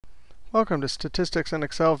Welcome to Statistics in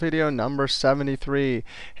Excel video number 73.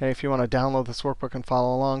 Hey, if you want to download this workbook and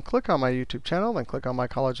follow along, click on my YouTube channel, then click on my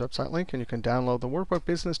college website link, and you can download the workbook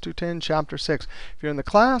Business 210 Chapter 6. If you're in the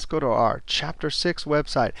class, go to our Chapter 6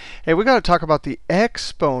 website. Hey, we got to talk about the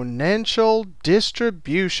exponential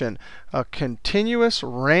distribution, a continuous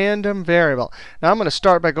random variable. Now I'm going to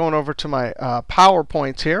start by going over to my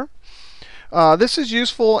PowerPoints here. This is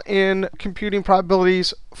useful in computing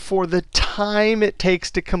probabilities for the time it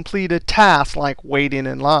takes to complete a task, like waiting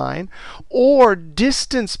in line, or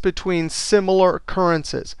distance between similar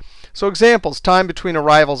occurrences. So examples: time between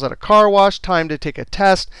arrivals at a car wash, time to take a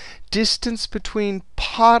test, distance between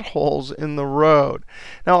potholes in the road.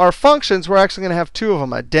 Now our functions, we're actually going to have two of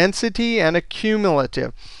them, a density and a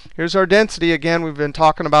cumulative. Here's our density. Again, we've been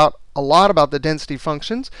talking about a lot about the density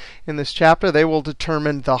functions in this chapter. They will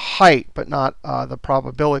determine the height, but not the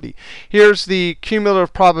probability. Here's the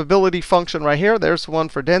cumulative probability function right here. There's the one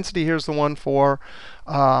for density. Here's the one for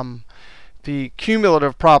the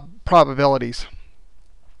cumulative probabilities.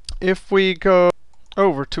 If we go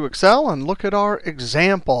over to Excel and look at our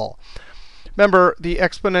example, remember the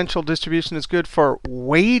exponential distribution is good for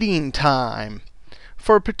waiting time.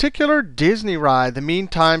 For a particular Disney ride, the mean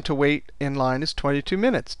time to wait in line is 22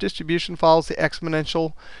 minutes. Distribution follows the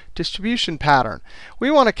exponential distribution pattern. We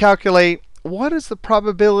want to calculate what is the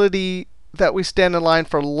probability that we stand in line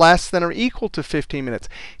for less than or equal to 15 minutes.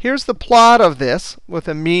 Here's the plot of this with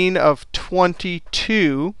a mean of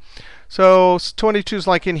 22. So 22 is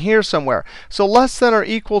like in here somewhere. So less than or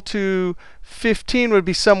equal to 15 would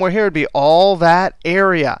be somewhere here. It would be all that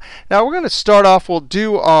area. Now we're going to start off. We'll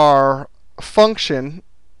do our function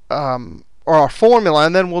or our formula,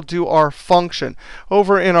 and then we'll do our function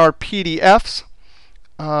over in our PDFs.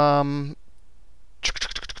 I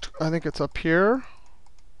think it's up here.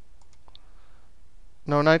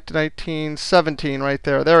 No, 1917 right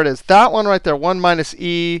there. There it is. That one right there, 1 minus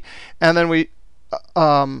e, and then we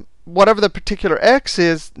whatever the particular x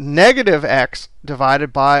is, negative x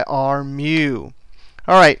divided by our mu.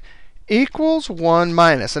 All right. Equals 1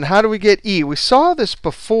 minus. And how do we get e? We saw this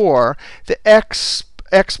before. The exp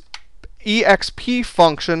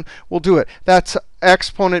function will do it. That's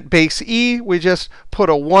exponent base e. We just put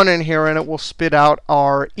a 1 in here, and it will spit out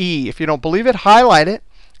our e. If you don't believe it, highlight it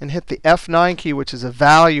and hit the F9 key, which is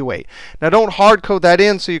evaluate. Now don't hard code that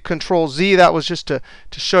in, so you control Z. That was just to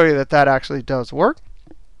show you that that actually does work.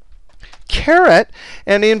 Caret,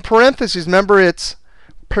 and in parentheses, remember it's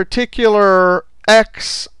particular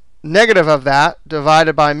x negative of that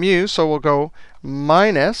divided by mu. So we'll go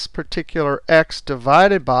minus particular x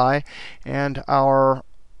divided by and our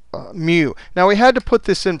mu. Now we had to put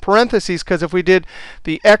this in parentheses because if we did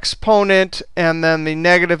the exponent and then the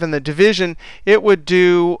negative and the division, it would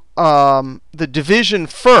do the division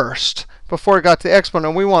first before it got to the exponent.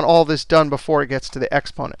 And we want all this done before it gets to the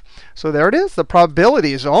exponent. So there it is. The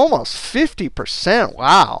probability is almost 50%.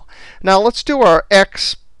 Wow. Now let's do our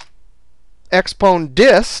EXPONDIST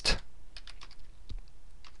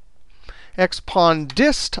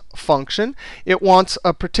function. It wants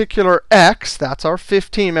a particular x, that's our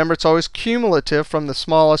 15. Remember, it's always cumulative from the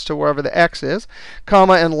smallest to wherever the x is,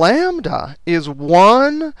 comma, and lambda is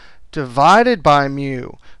 1 divided by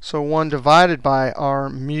mu. So 1 divided by our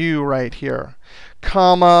mu right here,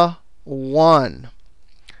 comma 1,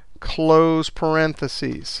 close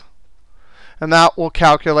parentheses. And that will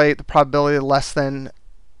calculate the probability less than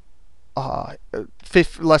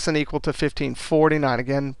equal to 15, 49.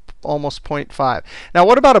 Again, almost 0.5. Now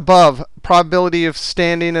what about above? Probability of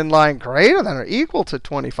standing in line greater than or equal to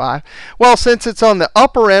 25. Well, since it's on the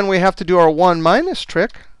upper end, we have to do our 1 minus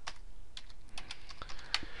trick.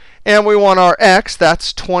 And we want our x,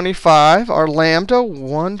 that's 25. Our lambda,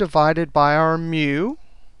 1 divided by our mu,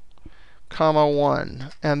 comma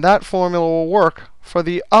 1. And that formula will work for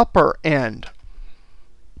the upper end.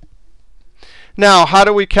 Now, how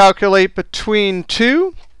do we calculate between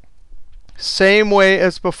two? Same way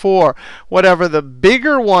as before. Whatever the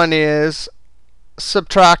bigger one is,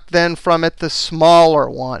 subtract then from it the smaller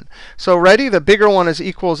one. So ready? The bigger one is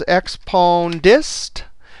equals EXPONDIST,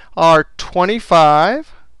 our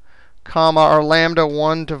 25, comma, our lambda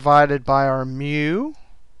 1 divided by our mu,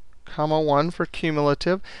 comma 1 for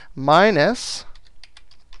cumulative, minus.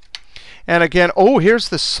 And again, oh, here's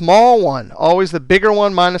the small one. Always the bigger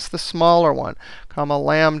one minus the smaller one, comma,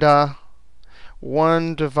 lambda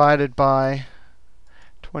 1 divided by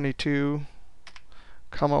 22,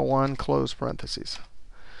 comma 1, close parentheses.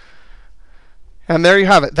 And there you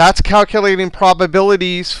have it. That's calculating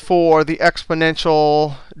probabilities for the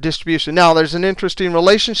exponential distribution. Now, there's an interesting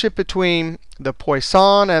relationship between the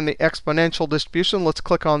Poisson and the exponential distribution. Let's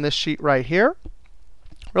click on this sheet right here.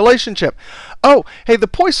 relationship. Oh, hey, the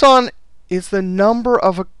Poisson is the number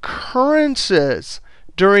of occurrences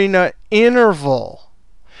during an interval.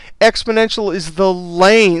 Exponential is the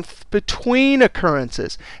length between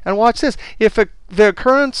occurrences. And watch this. If the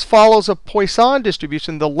occurrence follows a Poisson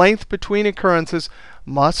distribution, the length between occurrences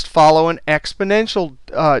must follow an exponential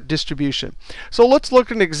distribution. So let's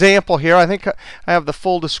look at an example here. I think I have the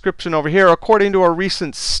full description over here. According to a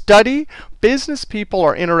recent study, business people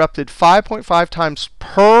are interrupted 5.5 times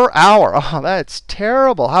per hour. Oh, that's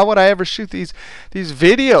terrible. How would I ever shoot these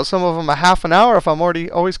videos? Some of them a half an hour if I'm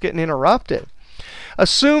always getting interrupted.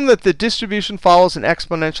 Assume that the distribution follows an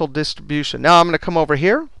exponential distribution. Now I'm going to come over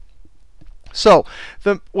here. So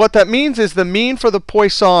what that means is the mean for the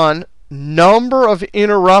Poisson number of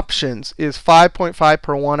interruptions is 5.5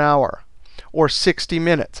 per 1 hour, or 60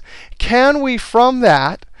 minutes. Can we, from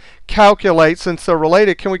that, calculate, since they're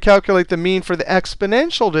related, can we calculate the mean for the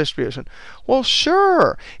exponential distribution? Well,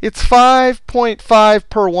 sure. It's 5.5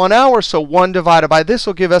 per 1 hour, so 1 divided by this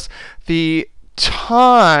will give us the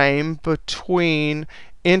time between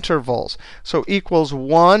intervals. So equals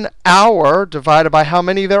 1 hour divided by how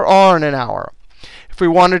many there are in an hour. If we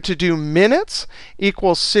wanted to do minutes,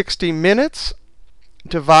 equals 60 minutes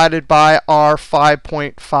divided by our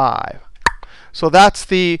 5.5. So that's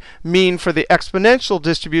the mean for the exponential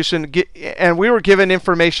distribution. And we were given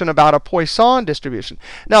information about a Poisson distribution.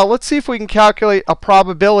 Now let's see if we can calculate a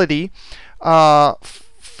probability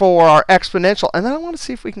for our exponential. And then I want to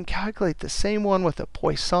see if we can calculate the same one with a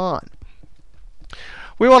Poisson.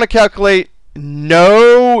 We want to calculate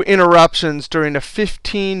no interruptions during a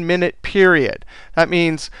 15-minute period. That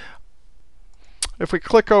means if we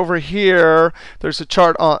click over here, there's a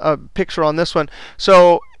chart, a picture on this one.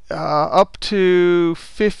 So up to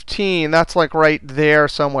 15, that's like right there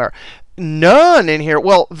somewhere. None in here.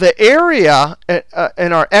 Well, the area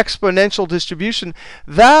in our exponential distribution,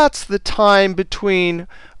 that's the time between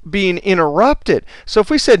being interrupted. So if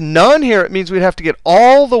we said none here, it means we'd have to get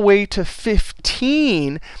all the way to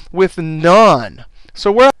 15 with none.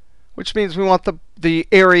 So which means we want the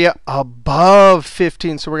area above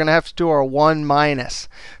 15. So we're going to have to do our 1 minus.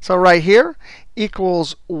 So right here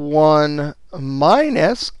equals 1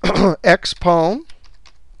 minus expon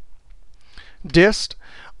dist.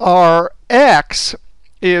 Our x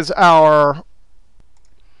is our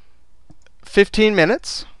 15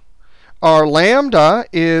 minutes. Our lambda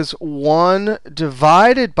is 1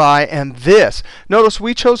 divided by, and this. Notice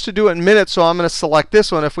we chose to do it in minutes, so I'm going to select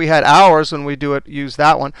this one. If we had hours when we do it, use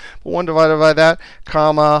that one. But 1 divided by that,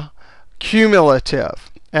 comma,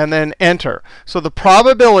 cumulative. And then enter. So the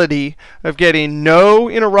probability of getting no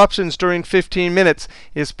interruptions during 15 minutes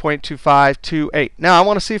is 0.2528. Now I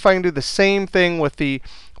want to see if I can do the same thing with the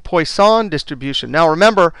Poisson distribution. Now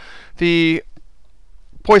remember, the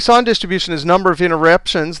Poisson distribution is number of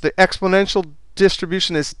interruptions. The exponential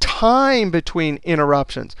distribution is time between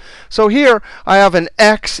interruptions. So here I have an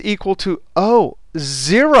x equal to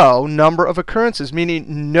 0 number of occurrences,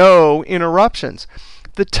 meaning no interruptions.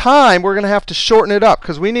 The time, we're going to have to shorten it up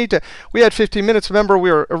because we had 15 minutes. Remember,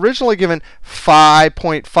 we were originally given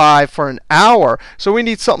 5.5 for an hour. So we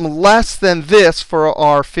need something less than this for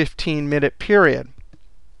our 15-minute period.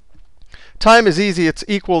 Time is easy. It's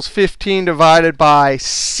equals 15 divided by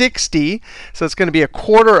 60. So it's going to be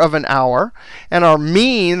 1/4 of an hour. And our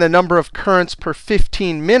mean, the number of currents per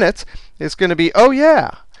 15 minutes, is going to be,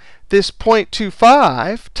 this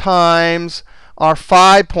 0.25 times our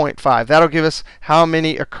 5.5. That'll give us how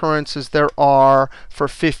many occurrences there are for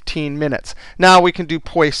 15 minutes. Now we can do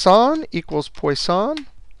Poisson equals Poisson.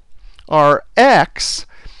 Our x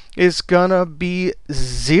is going to be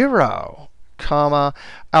 0. Comma,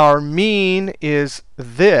 our mean is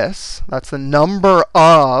this. That's the number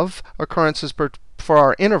of occurrences for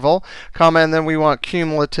our interval, comma, and then we want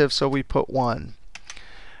cumulative, so we put 1.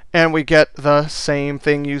 And we get the same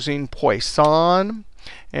thing using Poisson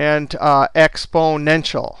and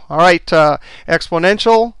exponential. All right,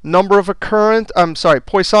 exponential, number of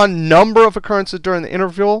Poisson, number of occurrences during the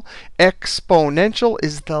interval. Exponential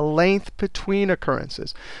is the length between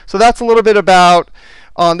occurrences. So that's a little bit about,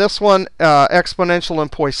 on this one, exponential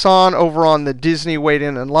and Poisson. Over on the Disney Wait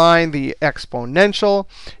In and Line, the exponential.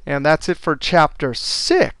 And that's it for Chapter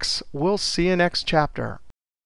 6. We'll see you next chapter.